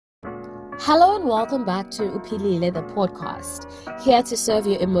Hello and welcome back to Zamokuhle the podcast. Here to serve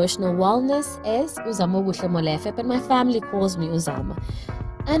your emotional wellness is Zamokuhle Molefe, but my family calls me Uzama.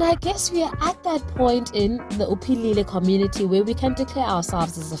 And I guess we are at that point in the Zamokuhle community where we can declare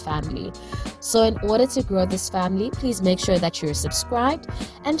ourselves as a family. So in order to grow this family, please make sure that you're subscribed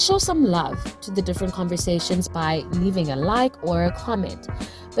and show some love to the different conversations by leaving a like or a comment.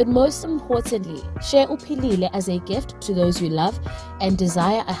 But most importantly, share Zamokuhle as a gift to those you love and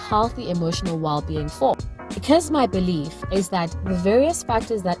desire a healthy emotional well-being for. Because my belief is that the various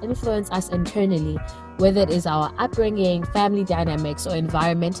factors that influence us internally, whether it is our upbringing, family dynamics, or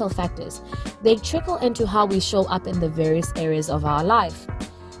environmental factors, they trickle into how we show up in the various areas of our life.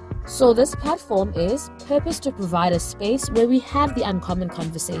 So this platform is purposed to provide a space where we have the uncommon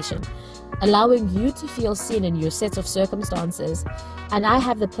conversation, allowing you to feel seen in your set of circumstances. And I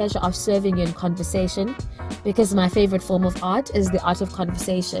have the pleasure of serving you in conversation because my favorite form of art is the art of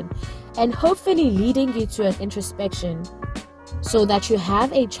conversation, and hopefully leading you to an introspection so that you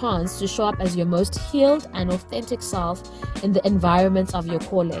have a chance to show up as your most healed and authentic self in the environment of your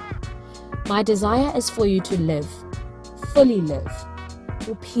calling. My desire is for you to live, fully live,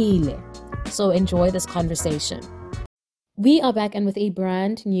 uphile. So enjoy this conversation. We are back and with a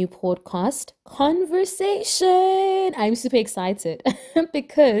brand new podcast conversation. I'm super excited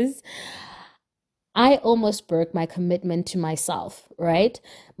because I almost broke my commitment to myself, right?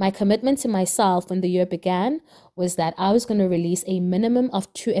 My commitment to myself when the year began was that I was going to release a minimum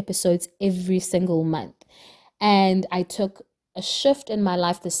of 2 episodes every single month. And I took a shift in my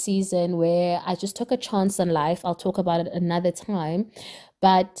life this season where I just took a chance on life. I'll talk about it another time.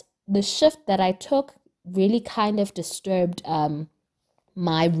 But the shift that I took really kind of disturbed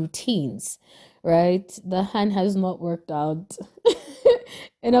my routines, right? The hand has not worked out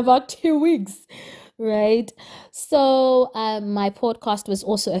in about 2 weeks, right? So my podcast was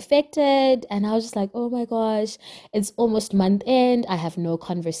also affected, and I was just like, oh my gosh, it's almost month end. I have no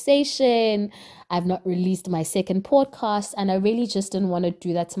conversation. I've not released my second podcast, and I really just didn't want to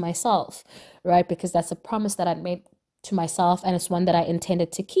do that to myself, right? Because that's a promise that I'd made to myself, and it's one that I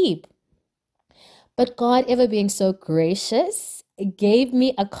intended to keep. But God, ever being so gracious, gave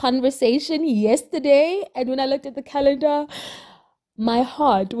me a conversation yesterday. And when I looked at the calendar, my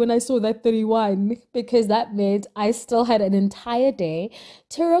heart, when I saw that 31, because that meant I still had an entire day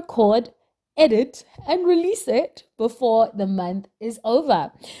to record, edit, and release it before the month is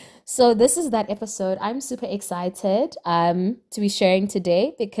over. So this is that episode I'm super excited to be sharing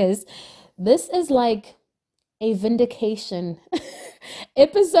today, because this is like a vindication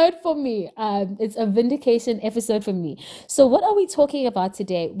episode for me. It's a vindication episode for me. So what are we talking about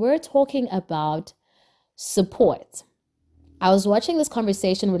today? We're talking about support. I was watching this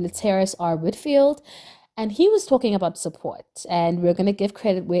conversation with Terrace R. Whitfield, and he was talking about support, and we're going to give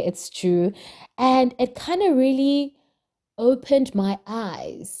credit where it's due. And it kind of really opened my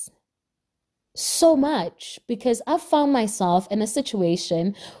eyes so much, because I found myself in a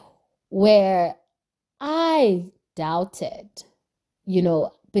situation where I doubted,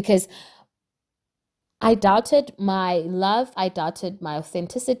 because I doubted my love, I doubted my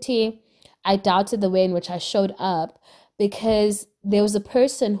authenticity, I doubted the way in which I showed up, because there was a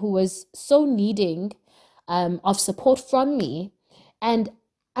person who was so needing of support from me, and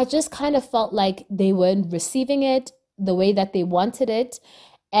I just kind of felt like they weren't receiving it the way that they wanted it,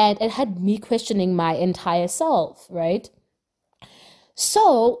 and it had me questioning my entire self, right?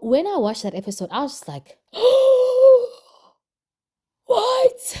 So when I watched that episode, I was just like,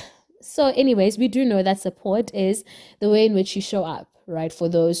 what? So anyways, we do know that support is the way in which you show up, right? For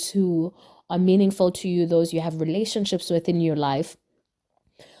those who are meaningful to you, those you have relationships with in your life.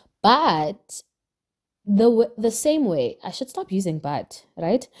 But the same way, I should stop using but,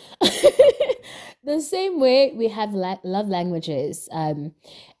 right? The same way we have love languages, and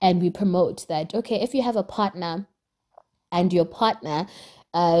we promote that, okay, if you have a partner and your partner,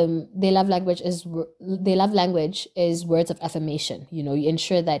 their love language is words of affirmation. You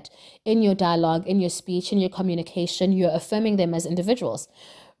ensure that in your dialogue, in your speech, in your communication, you're affirming them as individuals,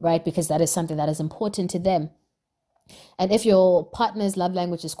 right? Because that is something that is important to them. And if your partner's love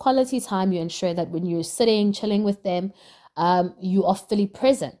language is quality time, you ensure that when you're sitting, chilling with them, you are fully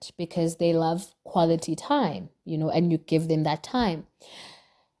present, because they love quality time, and you give them that time.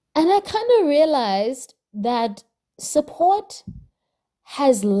 And I kind of realized that support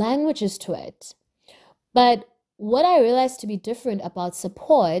has languages to it. But what I realized to be different about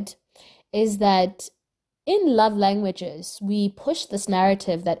support is that in love languages, we push this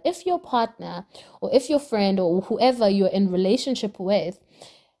narrative that if your partner or if your friend or whoever you're in relationship with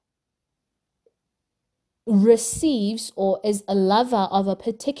receives or is a lover of a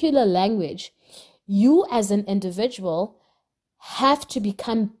particular language, you as an individual have to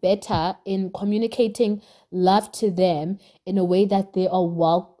become better in communicating love to them in a way that they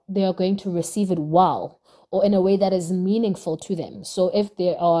are going to receive it well, or in a way that is meaningful to them. So if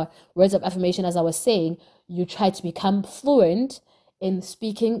there are words of affirmation, as I was saying, you try to become fluent in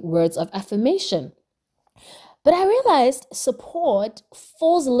speaking words of affirmation. But I realized support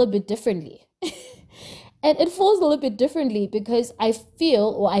falls a little bit differently. And it falls a little bit differently because I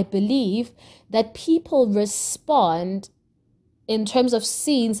feel, or I believe, that people respond in terms of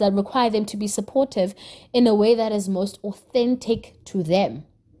scenes that require them to be supportive in a way that is most authentic to them,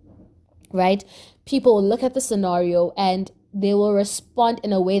 right? People will look at the scenario and they will respond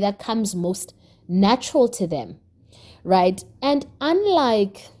in a way that comes most natural to them, right? And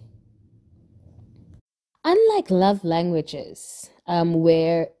unlike love languages,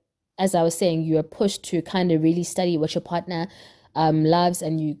 where, as I was saying, you are pushed to kind of really study what your partner loves,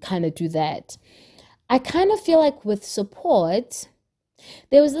 and you kind of do that. I kind of feel like with support,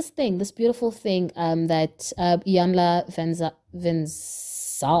 there was this beautiful thing that Ianla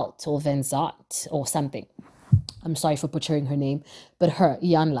Venzat or something. I'm sorry for butchering her name, but her,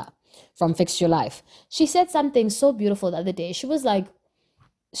 Ianla, from Fix Your Life. She said something so beautiful the other day. She was like,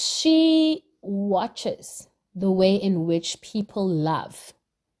 she watches the way in which people love,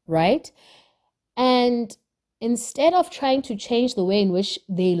 right? And instead of trying to change the way in which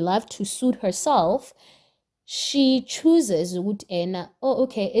they love to suit herself, she chooses,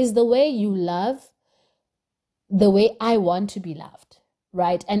 is the way you love the way I want to be loved,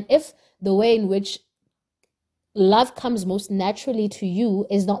 right? And if the way in which love comes most naturally to you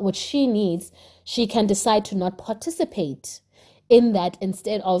is not what she needs, she can decide to not participate in that,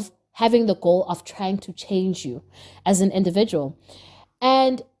 instead of having the goal of trying to change you as an individual.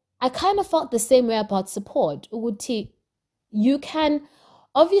 And I kind of felt the same way about support. Uguti, you can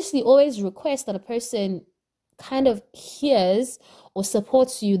obviously always request that a person kind of hears or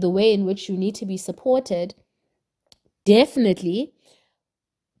supports you the way in which you need to be supported. Definitely.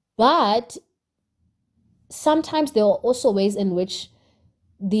 But sometimes there are also ways in which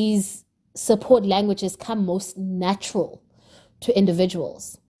these support languages come most natural to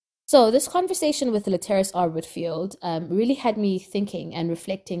individuals. So this conversation with Lateris R. Whitfield really had me thinking and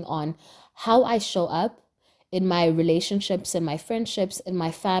reflecting on how I show up in my relationships, in my friendships, in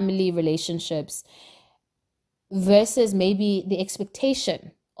my family relationships, versus maybe the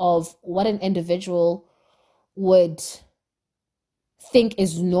expectation of what an individual would think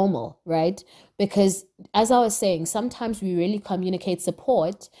is normal, right? Because as I was saying, sometimes we really communicate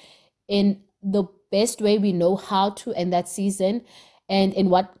support in the best way we know how to in that season and in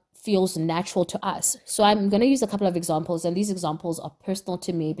what feels natural to us. So I'm going to use a couple of examples, and these examples are personal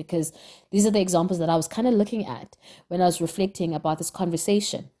to me because these are the examples that I was kind of looking at when I was reflecting about this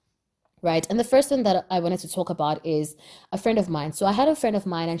conversation. Right. And the first one that I wanted to talk about is a friend of mine. So I had a friend of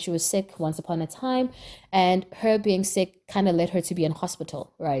mine and she was sick once upon a time, and her being sick kind of led her to be in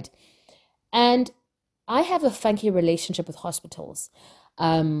hospital. Right. And I have a funky relationship with hospitals.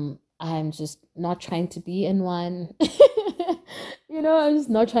 I'm just not trying to be in one. I'm just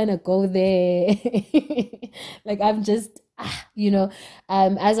not trying to go there. Like I'm just,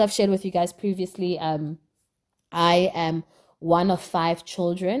 as I've shared with you guys previously, I am one of 5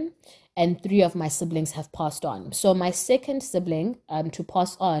 children, and 3 of my siblings have passed on. So my second sibling to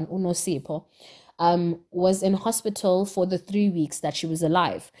pass on, Unosipo, was in hospital for the 3 weeks that she was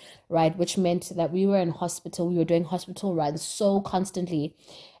alive, right? Which meant that we were in hospital. We were doing hospital runs so constantly.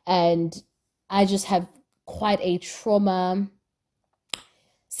 And I just have quite a trauma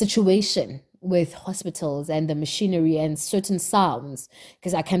situation with hospitals and the machinery and certain sounds,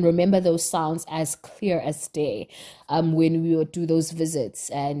 because I can remember those sounds as clear as day when we would do those visits.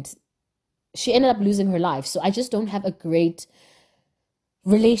 And she ended up losing her life. So I just don't have a great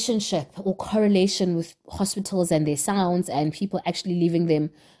relationship or correlation with hospitals and their sounds and people actually leaving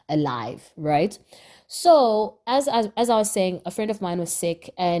them alive, right? So as I was saying, a friend of mine was sick,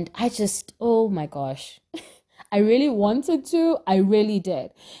 and I just, oh my gosh, I really wanted to. I really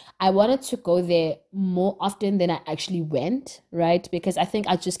did. I wanted to go there more often than I actually went, right? Because I think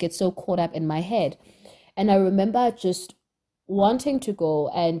I just get so caught up in my head. And I remember just wanting to go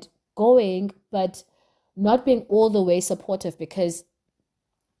and going, but not being all the way supportive because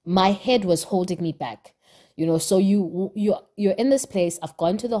my head was holding me back. So you're in this place. I've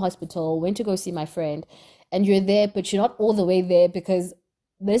gone to the hospital, went to go see my friend, and you're there, but you're not all the way there because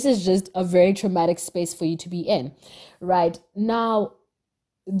this is just a very traumatic space for you to be in, right? Now,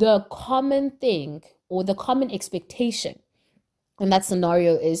 the common thing or the common expectation in that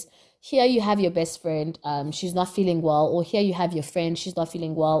scenario is here you have your best friend, she's not feeling well, or here you have your friend, she's not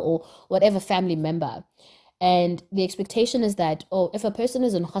feeling well, or whatever family member. And the expectation is that, oh, if a person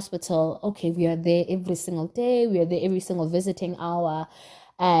is in hospital, okay, we are there every single day, we are there every single visiting hour.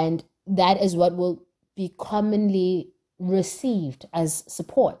 And that is what will be commonly received as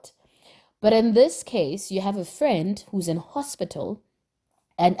support. But in this case, you have a friend who's in hospital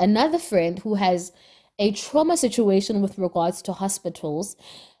and another friend who has a trauma situation with regards to hospitals,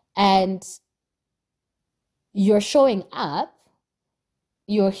 and you're showing up,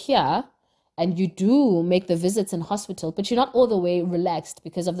 you're here, and you do make the visits in hospital, but you're not all the way relaxed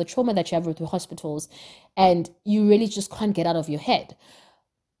because of the trauma that you have with the hospitals, and you really just can't get out of your head.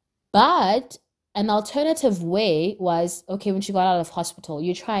 But an alternative way was, okay, when she got out of hospital,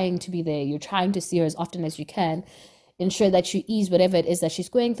 you're trying to be there, you're trying to see her as often as you can, ensure that you ease whatever it is that she's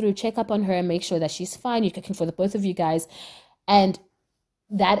going through, check up on her and make sure that she's fine. You're cooking for the both of you guys. And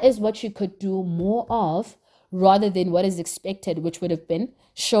that is what you could do more of rather than what is expected, which would have been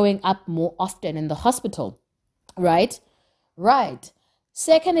showing up more often in the hospital, right? Right.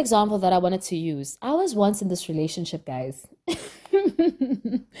 Second example that I wanted to use. I was once in this relationship, guys.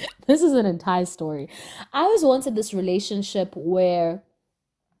 This is an entire story. I was once in this relationship where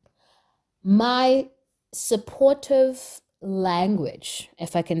my supportive language,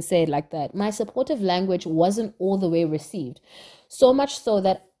 if I can say it like that, my supportive language wasn't all the way received. So much so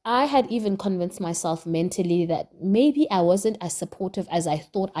that I had even convinced myself mentally that maybe I wasn't as supportive as I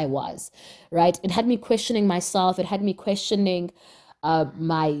thought I was, right? It had me questioning myself. It had me questioning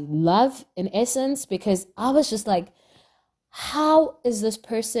my love in essence, because I was just like, how is this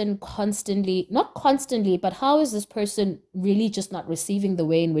person constantly, not constantly, but how is this person really just not receiving the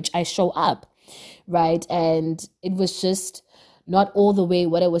way in which I show up, right? And it was just not all the way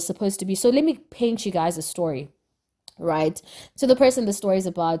what it was supposed to be. So let me paint you guys a story, right? To the person the story is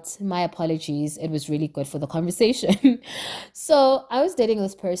about, my apologies. It was really good for the conversation. So I was dating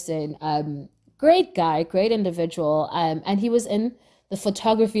this person, great guy, great individual, and he was in the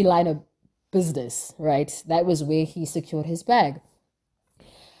photography line of business, right? That was where he secured his bag.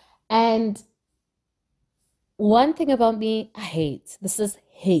 And one thing about me, hates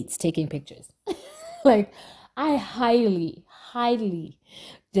taking pictures. Like, I highly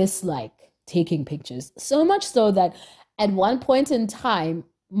dislike taking pictures. So much so that at one point in time,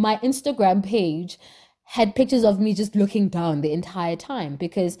 my Instagram page had pictures of me just looking down the entire time,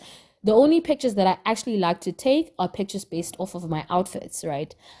 because the only pictures that I actually like to take are pictures based off of my outfits,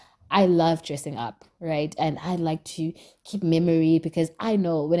 right? I love dressing up, right? And I like to keep memory, because I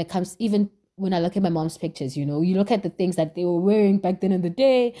know when it comes, even when I look at my mom's pictures, you look at the things that they were wearing back then in the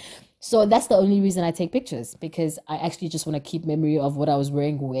day. So that's the only reason I take pictures, because I actually just want to keep memory of what I was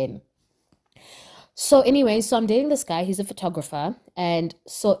wearing when. So anyway, so I'm dating this guy, he's a photographer. And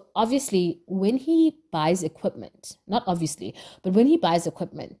so obviously when he buys equipment, not obviously, but when he buys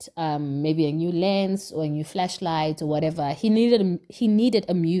equipment, maybe a new lens or a new flashlight or whatever, he needed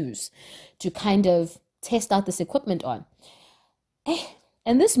a muse to kind of test out this equipment on. Eh,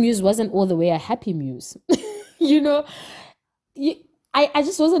 and this muse wasn't all the way a happy muse. you know, you, I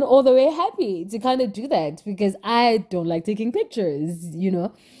just wasn't all the way happy to kind of do that, because I don't like taking pictures.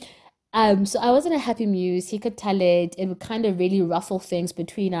 So I wasn't a happy muse. He could tell it. It would kind of really ruffle things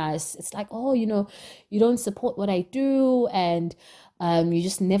between us. It's like, oh, you don't support what I do, and you're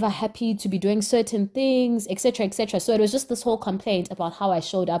just never happy to be doing certain things, etc., etc. So it was just this whole complaint about how I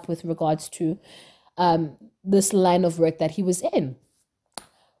showed up with regards to this line of work that he was in.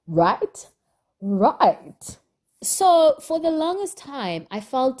 Right? Right. So for the longest time, I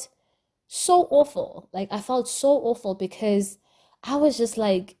felt so awful. Like, I felt so awful because I was just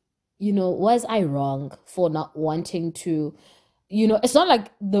like, was I wrong for not wanting to, it's not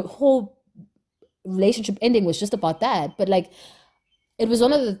like the whole relationship ending was just about that, but like it was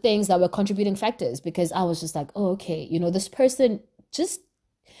one of the things that were contributing factors, because I was just like, oh, okay, this person just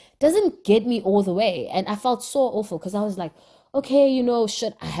doesn't get me all the way. And I felt so awful because I was like, okay,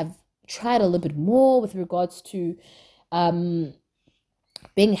 should I have tried a little bit more with regards to um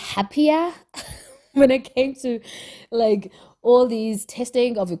being happier when it came to like all these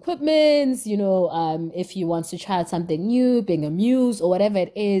testing of equipments, if you want to try out something new, being a muse or whatever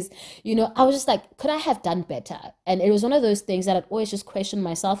it is, I was just like, could I have done better? And it was one of those things that I'd always just questioned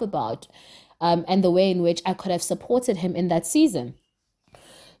myself about, and the way in which I could have supported him in that season.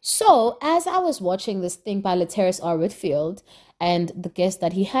 So as I was watching this thing by Lateris R. Whitfield and the guest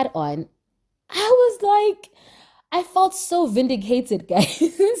that he had on, I was like, I felt so vindicated,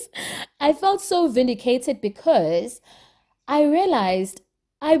 guys. I felt so vindicated because I realized,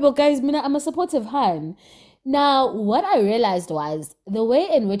 well, guys, Mina, I'm a supportive hand. Now, what I realized was the way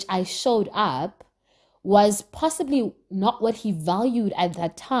in which I showed up was possibly not what he valued at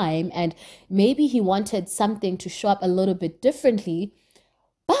that time, and maybe he wanted something to show up a little bit differently,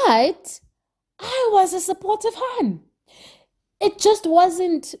 but I was a supportive hun. It just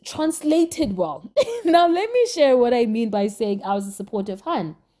wasn't translated well. Now, let me share what I mean by saying I was a supportive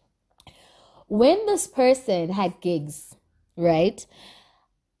hun. When this person had gigs, right?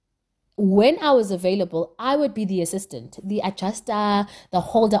 When I was available, I would be the assistant, the adjuster, the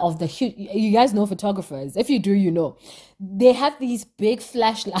holder of the huge. You guys know photographers. If you do, you know. They have these big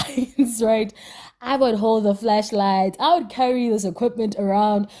flashlights, right? I would hold the flashlight. I would carry this equipment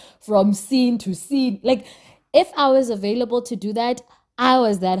around from scene to scene. Like, if I was available to do that, I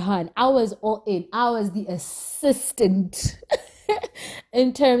was that hun. I was all in. I was the assistant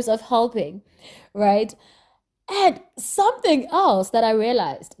in terms of helping, right? And something else that I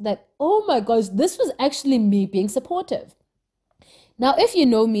realized that, oh my gosh, this was actually me being supportive. Now, if you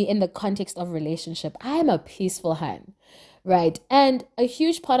know me in the context of relationship, I am a peaceful hun, right? And a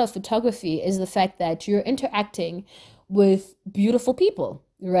huge part of photography is the fact that you're interacting with beautiful people,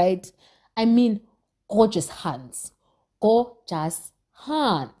 right? I mean, gorgeous huns, gorgeous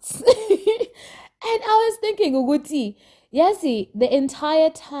huns. And I was thinking, Uguti, Yasi, the entire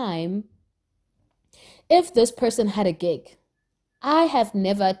time, if this person had a gig, I have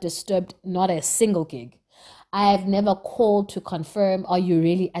never disturbed not a single gig. I have never called to confirm, are you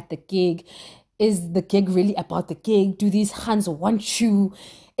really at the gig? Is the gig really about the gig? Do these hands want you?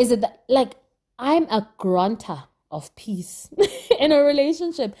 Is it that, like, I'm a granter of peace in a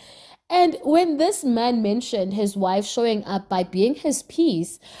relationship. And when this man mentioned his wife showing up by being his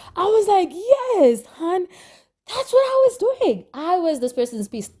peace, I was like, yes, hon, that's what I was doing. I was this person's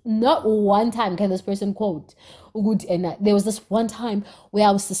peace. Not one time can this person quote. And there was this one time where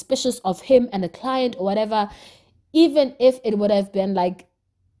I was suspicious of him and a client or whatever, even if it would have been like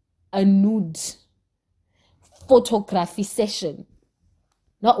a nude photography session.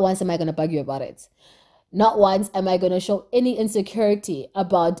 Not once am I going to bug you about it. Not once am I going to show any insecurity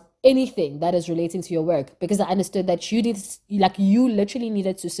about anything that is relating to your work, because I understood that you literally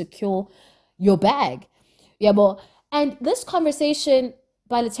needed to secure your bag. Yeah, and this conversation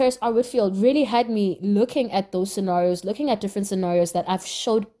by Lateris R. Whitfield really had me looking at those scenarios, looking at different scenarios that I've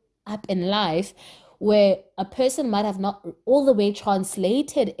showed up in life where a person might have not all the way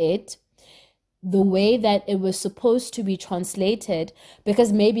translated it the way that it was supposed to be translated,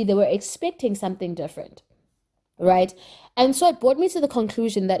 because maybe they were expecting something different, right? And so it brought me to the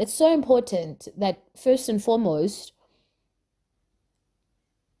conclusion that it's so important that, first and foremost,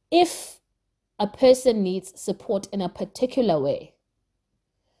 if a person needs support in a particular way,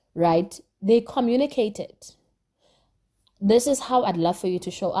 right, they communicate it. This is how I'd love for you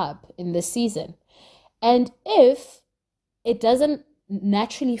to show up in this season. And if it doesn't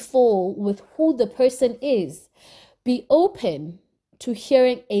naturally fall with who the person is, be open to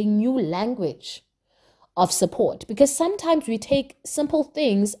hearing a new language of support, because sometimes we take simple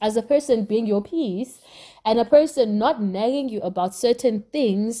things as a person being your peace and a person not nagging you about certain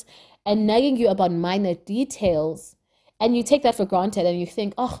things and nagging you about minor details, and you take that for granted and you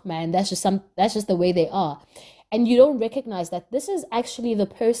think, oh man, that's just the way they are, and you don't recognize that this is actually the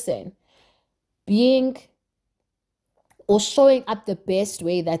person being or showing up the best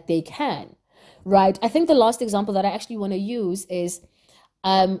way that they can, right? I think the last example that I actually want to use is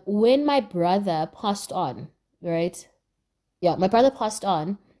when my brother passed on, right? Yeah, my brother passed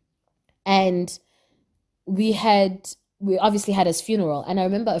on, and we obviously had his funeral. And I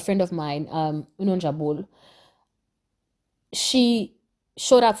remember a friend of mine, Unonjabul, she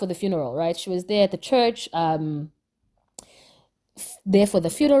showed up for the funeral, right? She was there at the church, there for the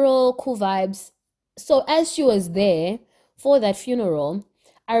funeral, cool vibes. So as she was there for that funeral,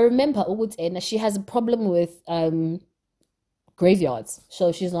 I remember she has a problem with graveyards.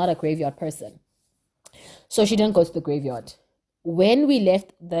 So she's not a graveyard person. So she didn't go to the graveyard. When we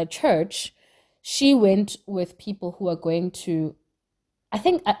left the church, she went with people who are going to, I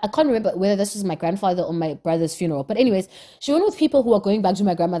think, I can't remember whether this was my grandfather or my brother's funeral. But anyways, she went with people who are going back to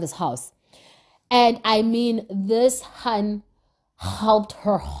my grandmother's house. And I mean, this hun helped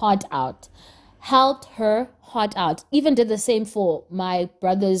her heart out. Even did the same for my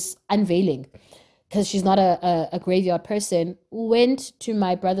brother's unveiling, because she's not a graveyard person. Went to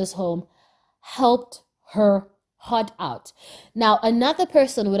my brother's home, helped her heart out. Now, another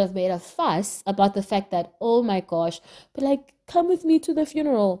person would have made a fuss about the fact that, oh my gosh, but like, come with me to the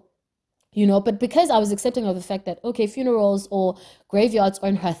funeral, but because I was accepting of the fact that, okay, funerals or graveyards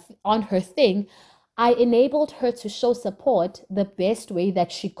are on her thing, I enabled her to show support the best way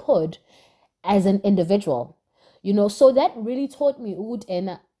that she could. as an individual, so that really taught me,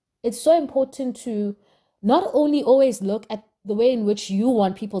 and it's so important to not only always look at the way in which you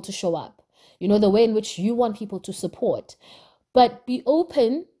want people to show up, the way in which you want people to support, but be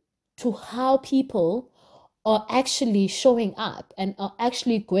open to how people are actually showing up and are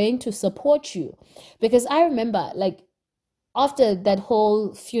actually going to support you. Because I remember, like, after that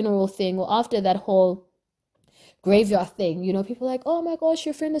whole funeral thing, or after that whole graveyard thing, people are like, oh my gosh,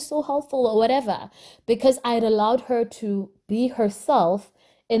 your friend is so helpful or whatever, because I had allowed her to be herself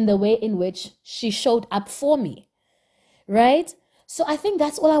in the way in which she showed up for me, right? So I think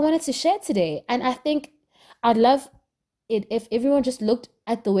that's all I wanted to share today. And I think I'd love it if everyone just looked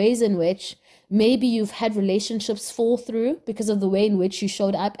at the ways in which maybe you've had relationships fall through because of the way in which you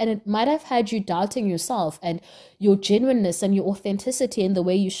showed up, and it might have had you doubting yourself and your genuineness and your authenticity in the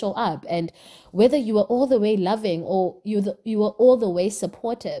way you show up, and whether you were all the way loving or you were all the way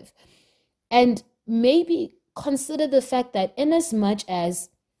supportive. And maybe consider the fact that in as much as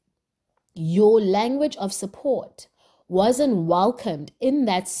your language of support wasn't welcomed in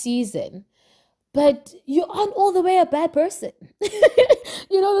that season, but you aren't all the way a bad person.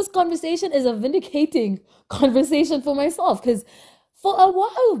 This conversation is a vindicating conversation for myself, because for a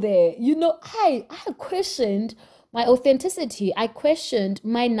while there, I questioned my authenticity. I questioned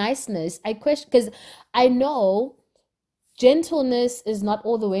my niceness. I questioned, because I know gentleness is not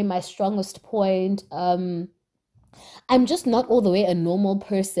all the way my strongest point. I'm just not all the way a normal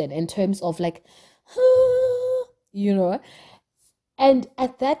person in terms of like, you know. And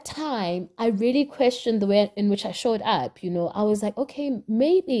at that time, I really questioned the way in which I showed up. I was like, okay,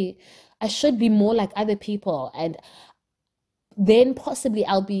 maybe I should be more like other people, and then possibly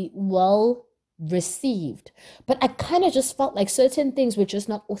I'll be well received. But I kind of just felt like certain things were just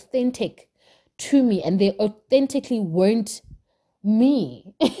not authentic to me, and they authentically weren't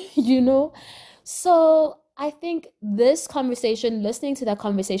me, So I think this conversation, listening to that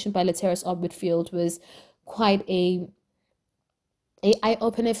conversation by Lateris Obwoodfield, was quite a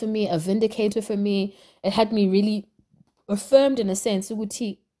eye-opener for me, a vindicator for me. It had me really affirmed in a sense,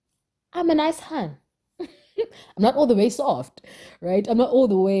 Uguti, I'm a nice hand. I'm not all the way soft, right? I'm not all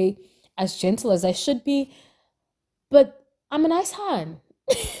the way as gentle as I should be, but I'm a nice hand.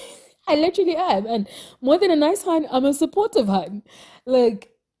 I literally am. And more than a nice hand, I'm a supportive hand. Like,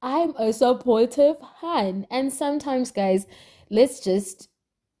 I'm a supportive hand. And sometimes, guys, let's just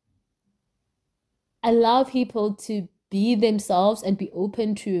allow people to be themselves and be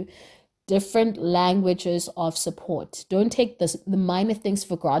open to different languages of support. Don't take the minor things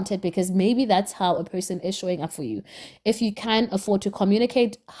for granted, because maybe that's how a person is showing up for you. If you can afford to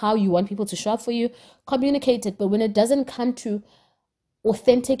communicate how you want people to show up for you, communicate it. But when it doesn't come to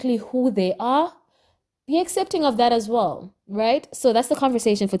authentically who they are, be accepting of that as well, right? So that's the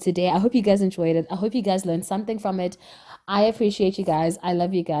conversation for today. I hope you guys enjoyed it. I hope you guys learned something from it. I appreciate you guys. I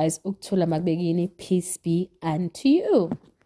love you guys. Uktula magbegini. Peace be unto you.